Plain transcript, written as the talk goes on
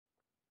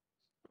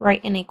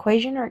Write an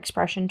equation or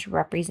expression to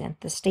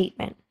represent the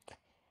statement.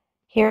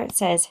 Here it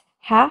says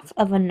half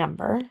of a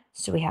number,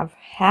 so we have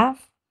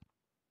half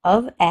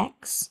of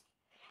x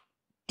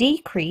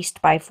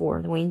decreased by 4,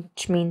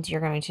 which means you're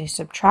going to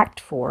subtract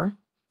 4,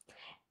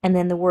 and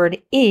then the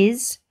word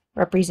is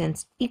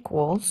represents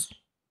equals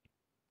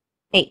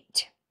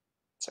 8.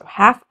 So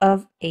half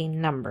of a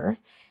number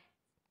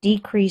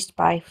decreased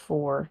by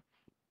 4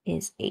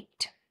 is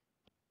 8.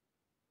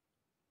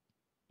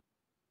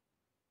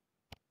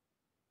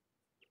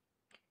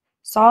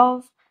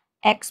 Solve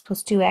x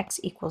plus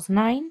 2x equals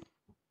 9.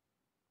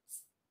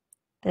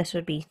 This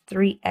would be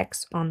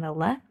 3x on the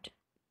left.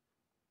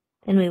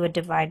 Then we would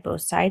divide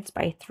both sides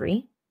by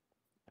 3,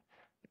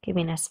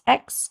 giving us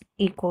x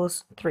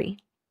equals 3.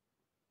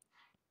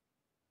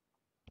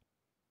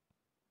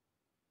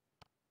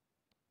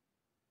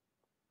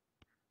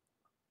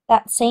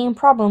 That same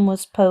problem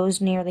was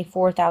posed nearly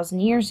 4,000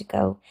 years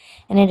ago,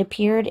 and it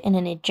appeared in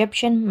an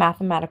Egyptian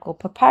mathematical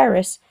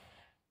papyrus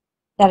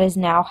that is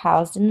now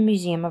housed in the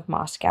Museum of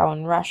Moscow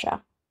in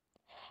Russia.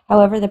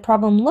 However, the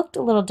problem looked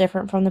a little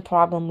different from the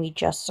problem we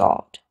just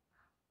solved.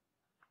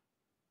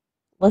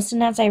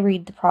 Listen as I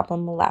read the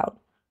problem aloud.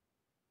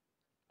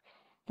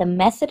 The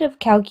method of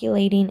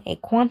calculating a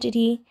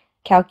quantity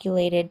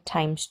calculated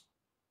times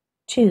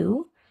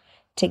 2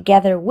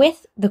 together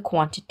with the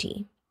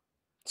quantity.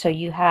 So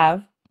you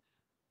have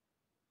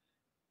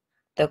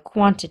the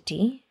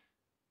quantity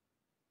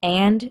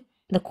and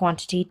the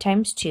quantity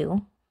times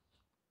 2.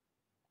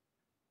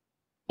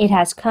 It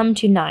has come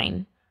to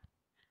 9,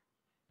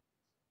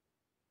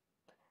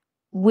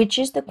 which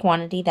is the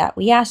quantity that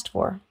we asked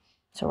for.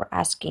 So we're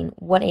asking,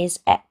 what is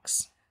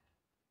x?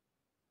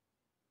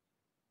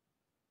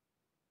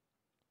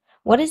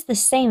 What is the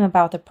same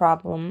about the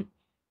problem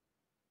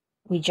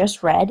we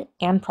just read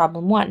and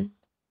problem 1?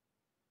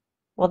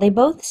 Well, they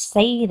both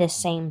say the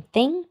same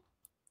thing.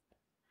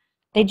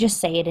 They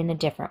just say it in a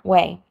different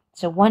way.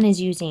 So one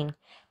is using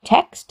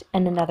text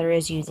and another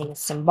is using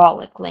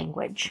symbolic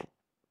language.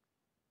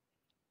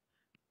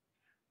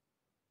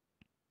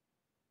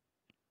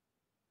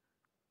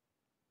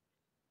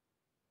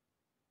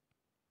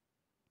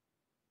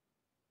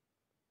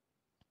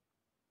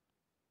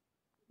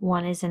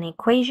 One is an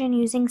equation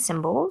using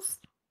symbols.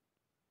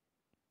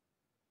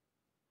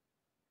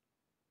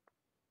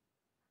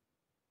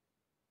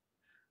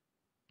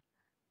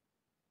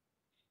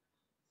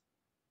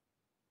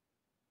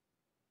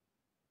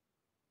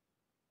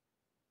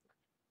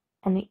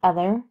 And the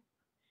other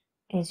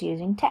is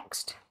using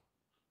text.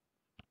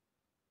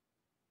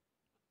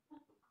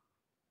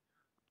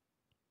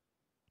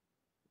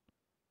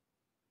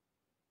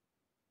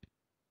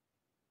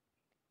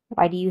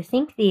 Why do you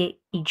think the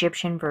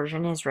Egyptian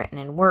version is written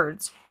in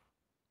words?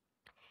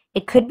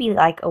 It could be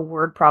like a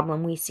word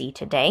problem we see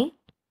today.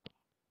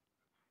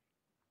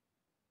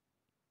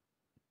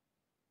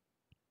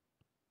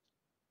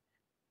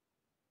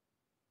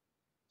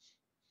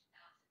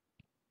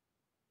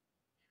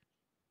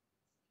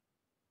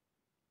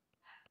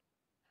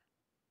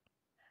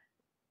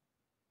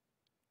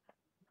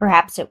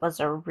 Perhaps it was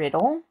a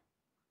riddle.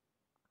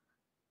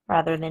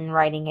 Rather than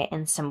writing it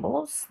in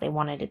symbols, they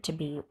wanted it to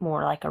be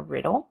more like a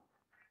riddle.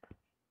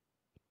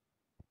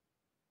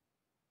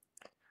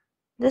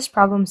 This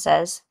problem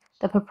says,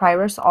 the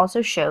papyrus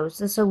also shows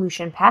the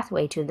solution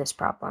pathway to this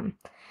problem.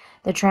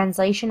 The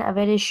translation of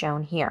it is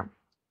shown here.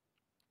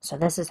 So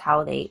this is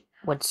how they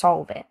would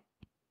solve it.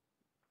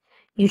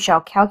 You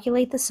shall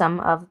calculate the sum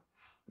of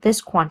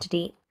this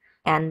quantity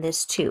and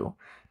this 2.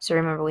 So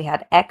remember we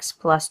had x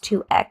plus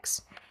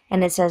 2x,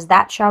 and it says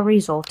that shall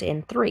result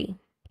in 3,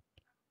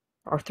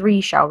 or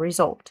 3 shall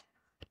result.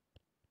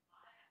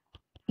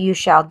 You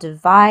shall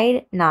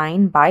divide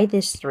 9 by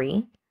this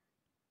 3.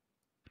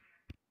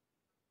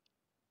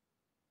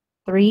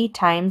 3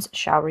 times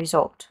shall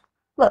result.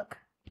 Look,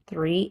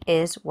 3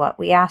 is what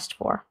we asked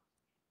for.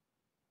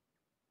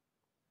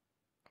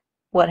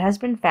 What has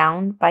been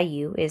found by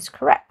you is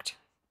correct.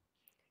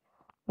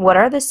 What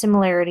are the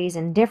similarities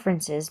and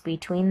differences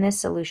between this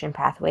solution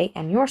pathway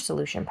and your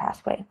solution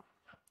pathway?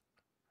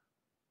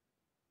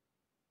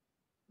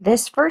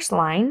 This first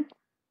line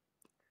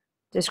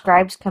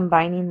describes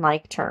combining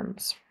like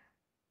terms,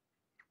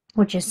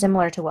 which is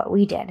similar to what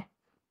we did.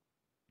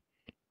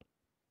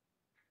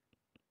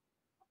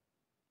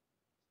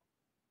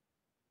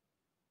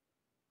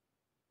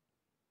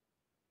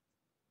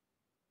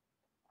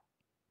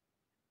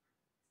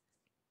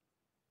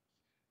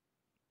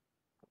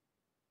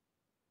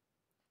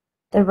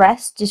 The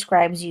rest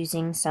describes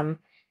using some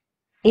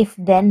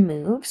if-then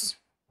moves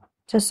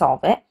to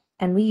solve it,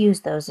 and we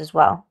use those as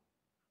well.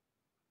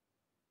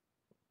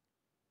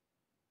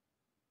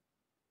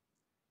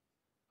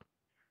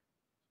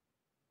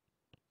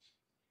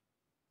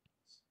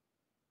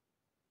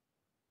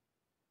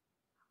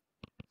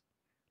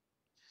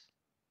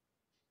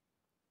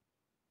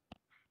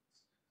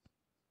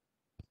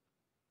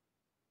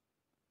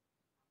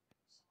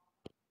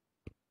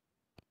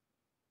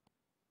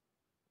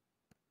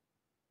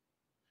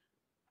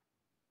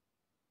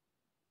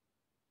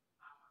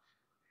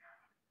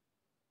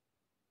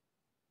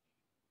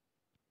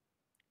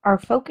 Our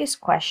focus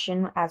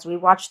question as we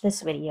watch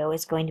this video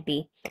is going to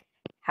be,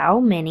 how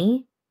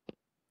many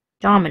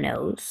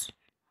dominoes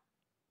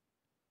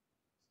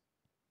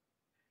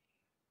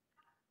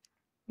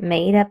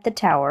made up the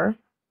tower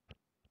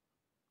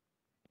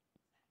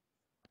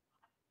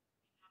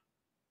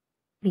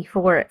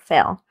before it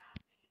fell?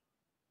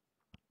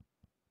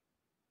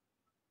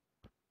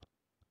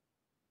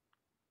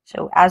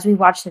 So as we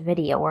watch the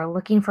video, we're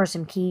looking for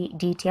some key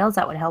details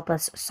that would help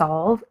us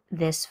solve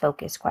this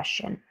focus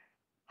question.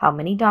 How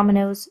many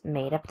dominoes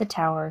made up the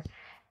tower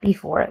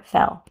before it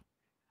fell?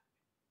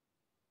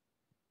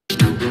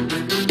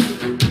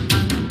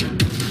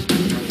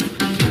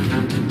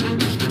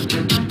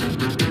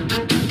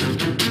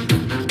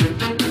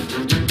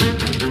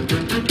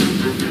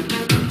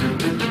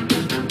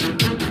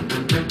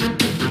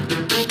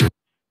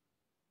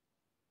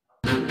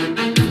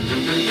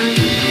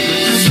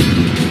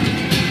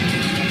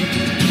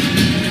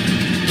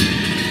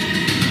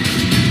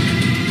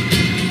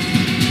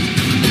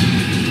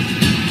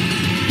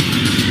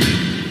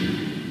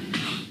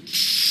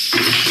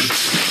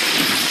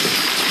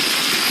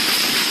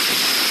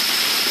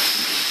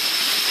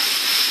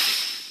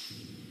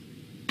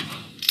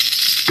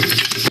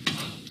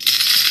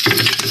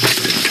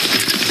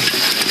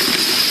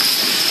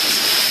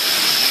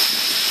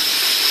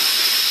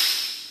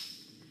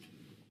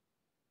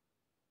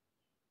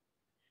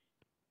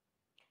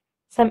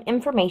 Some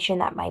information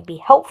that might be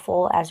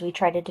helpful as we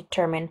try to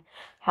determine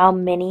how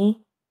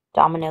many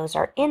dominoes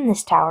are in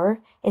this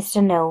tower is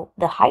to know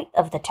the height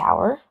of the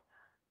tower,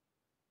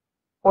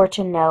 or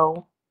to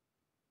know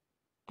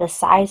the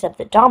size of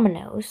the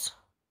dominoes.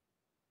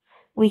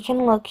 We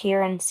can look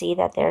here and see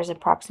that there's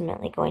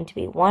approximately going to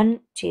be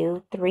 1,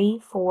 2, 3,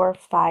 4,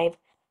 5,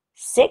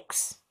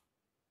 6,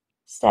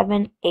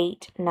 7,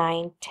 8,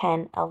 9,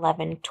 10,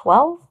 11,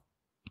 12,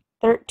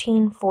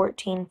 13,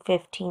 14,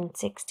 15,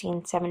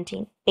 16,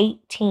 17,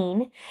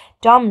 18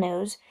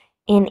 dominoes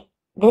in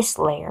this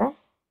layer.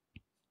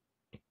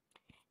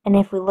 And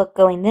if we look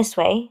going this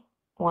way,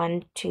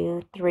 1,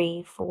 2,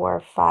 3, 4,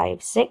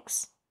 5,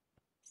 6,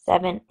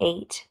 7,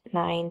 8,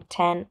 9,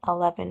 10,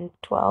 11,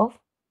 12.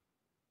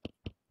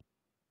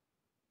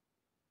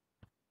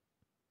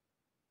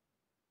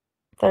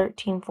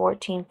 13,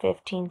 14,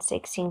 15,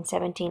 16,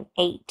 17,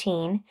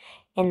 18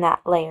 in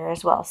that layer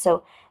as well.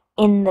 So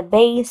in the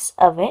base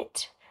of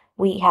it,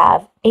 we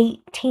have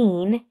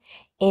 18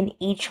 in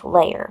each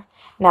layer.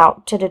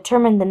 Now, to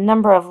determine the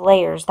number of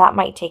layers, that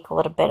might take a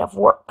little bit of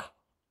work.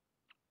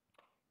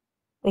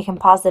 We can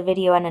pause the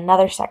video in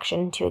another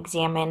section to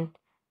examine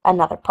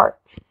another part.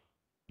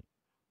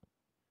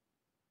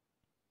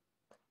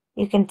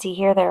 You can see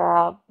here there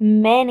are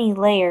many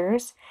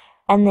layers,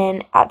 and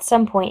then at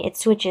some point it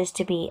switches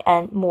to be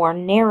a more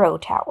narrow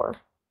tower.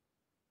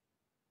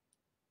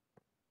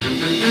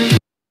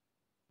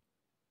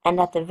 And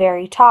at the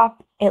very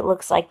top, it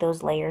looks like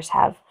those layers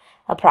have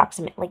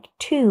approximately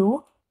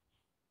 2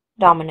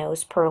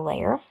 dominoes per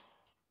layer.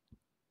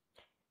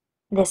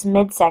 This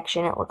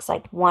midsection, it looks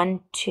like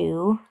 1,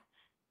 2,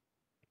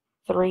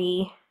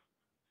 3,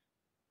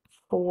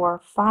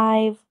 4,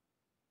 5,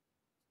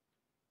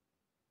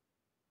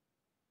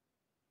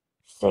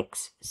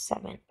 6,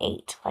 7,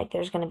 8. Like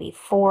there's going to be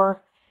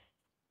 4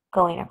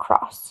 going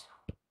across.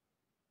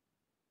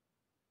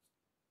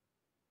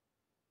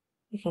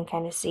 You can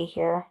kind of see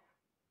here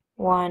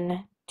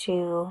 1,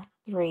 2,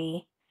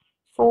 3,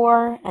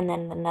 4, and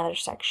then another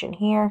section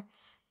here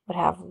would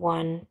have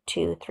 1,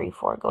 2, 3,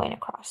 4 going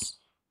across.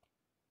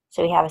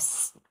 So we have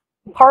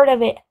part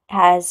of it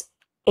has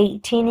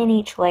 18 in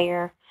each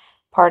layer,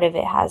 part of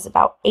it has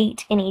about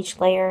 8 in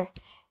each layer,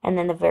 and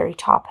then the very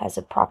top has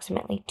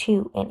approximately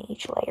 2 in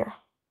each layer.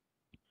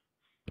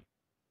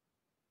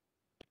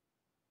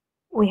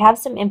 We have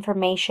some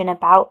information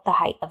about the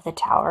height of the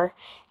tower,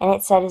 and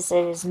it says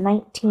it is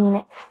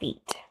 19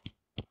 feet.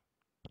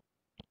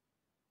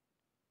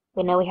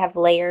 We know we have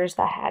layers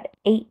that had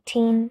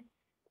 18,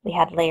 we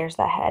had layers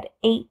that had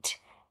 8,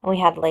 and we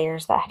had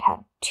layers that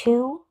had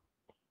 2.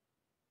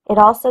 It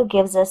also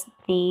gives us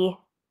the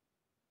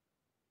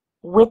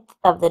width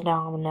of the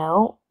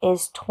domino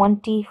is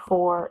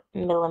 24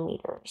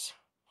 millimeters.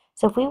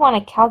 So if we want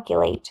to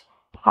calculate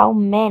how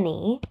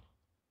many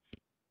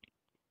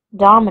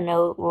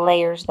domino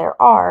layers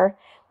there are,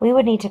 we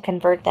would need to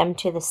convert them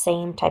to the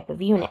same type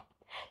of unit.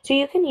 So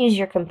you can use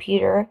your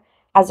computer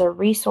as a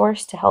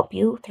resource to help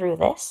you through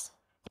this.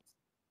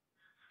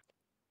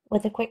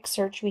 With a quick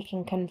search, we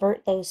can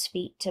convert those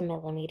feet to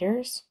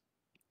millimeters.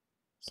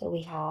 So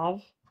we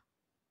have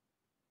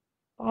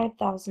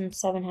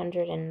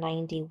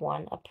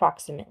 5,791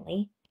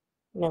 approximately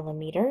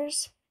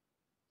millimeters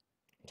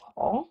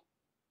tall.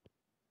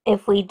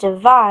 If we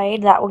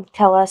divide, that would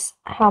tell us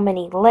how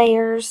many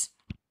layers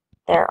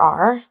there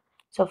are.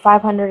 So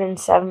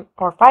 507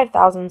 or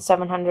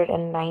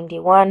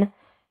 5,791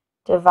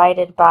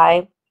 divided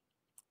by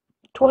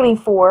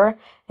 24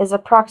 is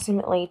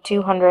approximately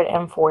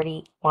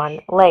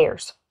 241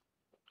 layers.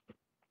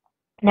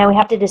 Now we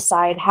have to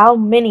decide how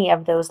many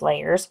of those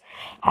layers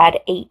had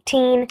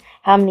 18,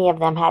 how many of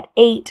them had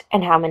 8,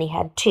 and how many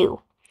had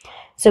 2.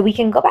 So we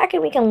can go back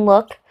and we can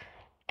look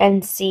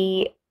and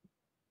see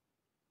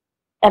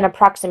an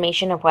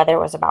approximation of whether it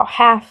was about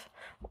half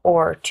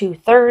or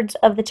 2/3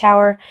 of the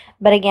tower.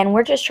 But again,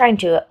 we're just trying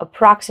to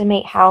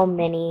approximate how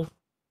many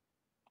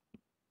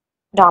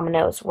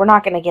dominoes. We're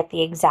not going to get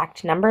the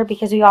exact number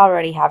because we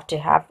already have to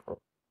have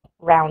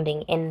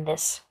rounding in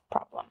this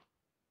problem.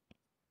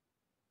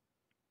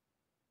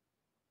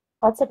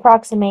 Let's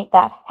approximate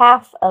that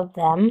half of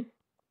them,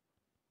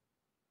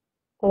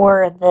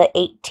 or the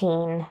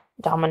 18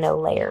 domino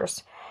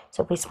layers.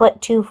 So if we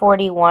split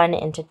 241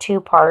 into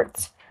two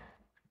parts,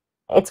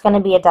 it's going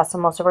to be a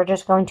decimal, so we're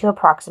just going to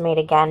approximate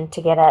again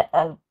to get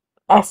a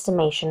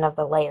estimation of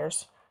the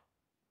layers.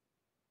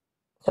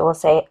 So we'll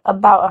say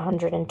about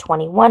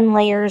 121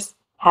 layers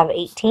have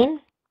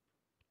 18.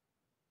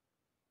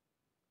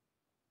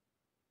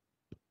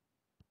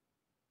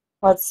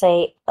 Let's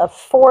say a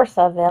fourth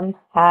of them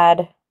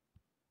had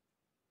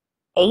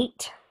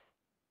 8.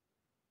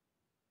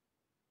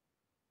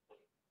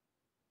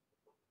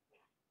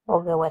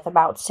 We'll go with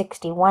about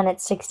 61.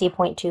 It's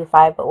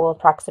 60.25, but we'll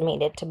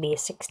approximate it to be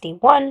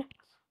 61.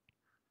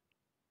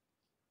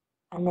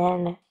 And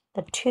then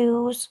the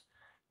 2s,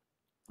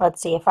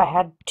 let's see, if I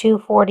had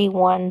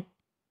 241,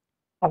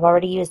 I've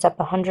already used up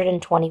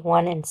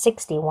 121 and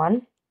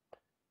 61.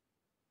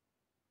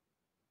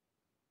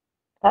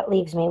 That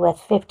leaves me with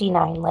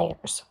 59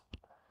 layers.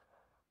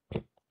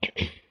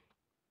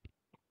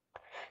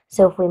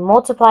 So if we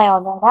multiply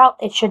all that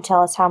out, it should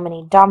tell us how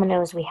many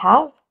dominoes we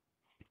have.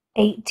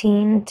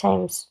 18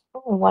 times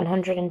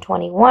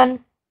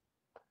 121.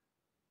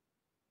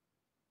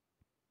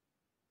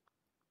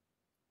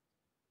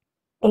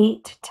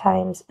 8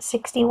 times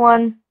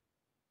 61.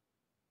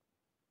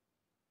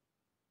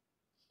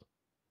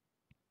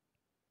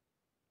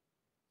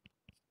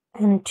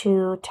 And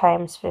 2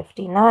 times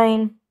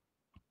 59.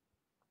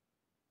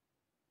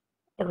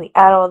 If we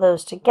add all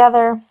those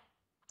together,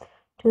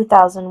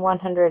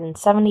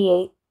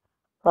 2,178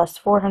 plus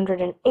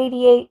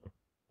 488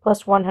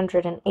 plus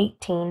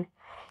 118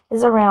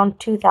 is around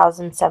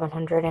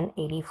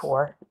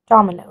 2,784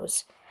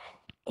 dominoes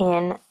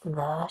in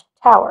the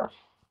tower.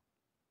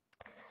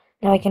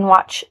 Now we can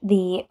watch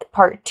the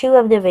part 2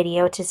 of the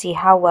video to see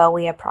how well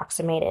we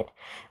approximated.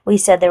 We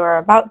said there were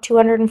about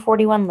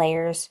 241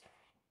 layers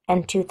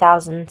and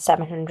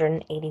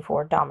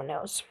 2,784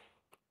 dominoes.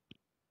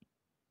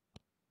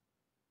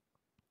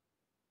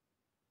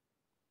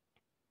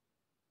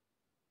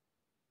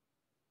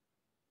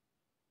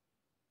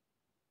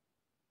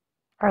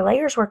 Our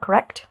layers were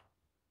correct,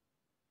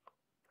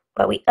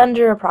 but we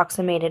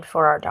under-approximated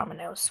for our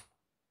dominoes.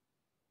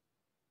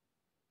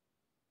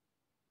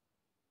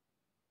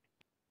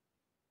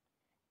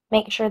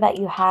 Make sure that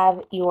you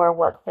have your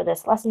work for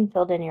this lesson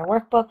filled in your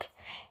workbook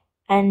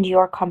and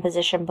your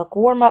composition book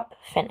warm-up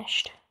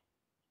finished.